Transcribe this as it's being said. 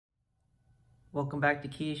Welcome back to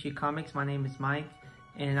Key Issue Comics. My name is Mike,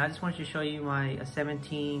 and I just wanted to show you my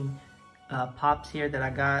 17 pops here that I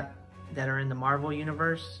got that are in the Marvel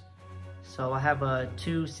universe. So I have a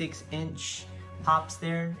 2 6-inch pops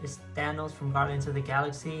there. It's Thanos from Guardians of the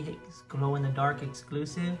Galaxy. It's glow-in-the-dark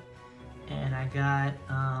exclusive. And I got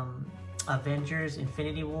Avengers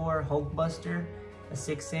Infinity War Hulkbuster, a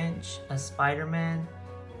 6-inch, a Spider-Man,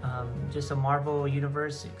 just a Marvel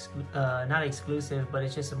Universe, not exclusive, but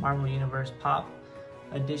it's just a Marvel Universe pop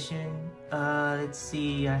edition. Let's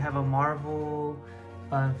see, I have a Marvel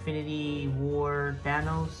Infinity War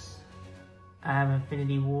Thanos. I have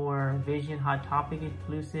Infinity War Vision Hot Topic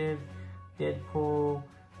exclusive, Deadpool,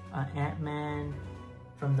 Ant-Man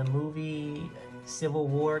from the movie Civil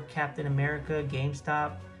War, Captain America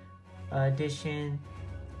GameStop edition,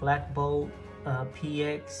 Black Bolt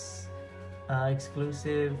PX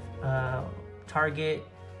exclusive, Target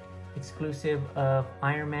exclusive of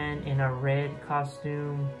Iron Man in a red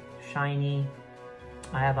costume, shiny.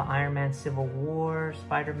 I have an Iron Man Civil War,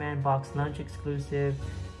 Spider-Man Box Lunch exclusive,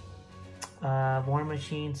 War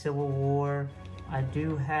Machine Civil War. I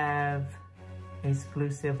do have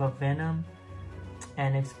exclusive of Venom,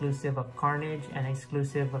 and exclusive of Carnage, and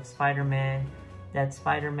exclusive of Spider-Man. That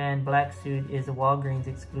Spider-Man black suit is a Walgreens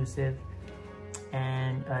exclusive,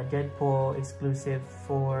 and Deadpool exclusive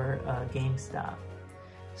for GameStop.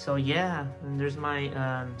 So yeah, and there's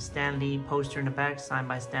my Stan Lee poster in the back, signed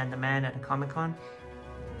by Stan the Man at a Comic-Con.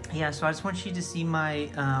 Yeah, so I just want you to see my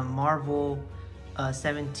Marvel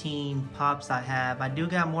 17 pops I have. I do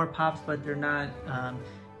got more pops, but they're not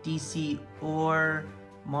DC or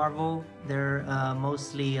Marvel. They're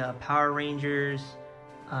mostly Power Rangers,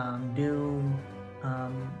 Doom,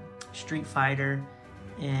 Street Fighter,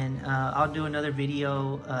 and I'll do another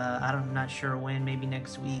video, I'm not sure when, maybe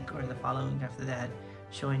next week or the following after that,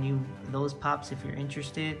 showing you those pops if you're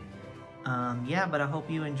interested. Yeah, but I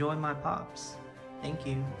hope you enjoy my pops. Thank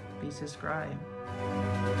you. Please subscribe.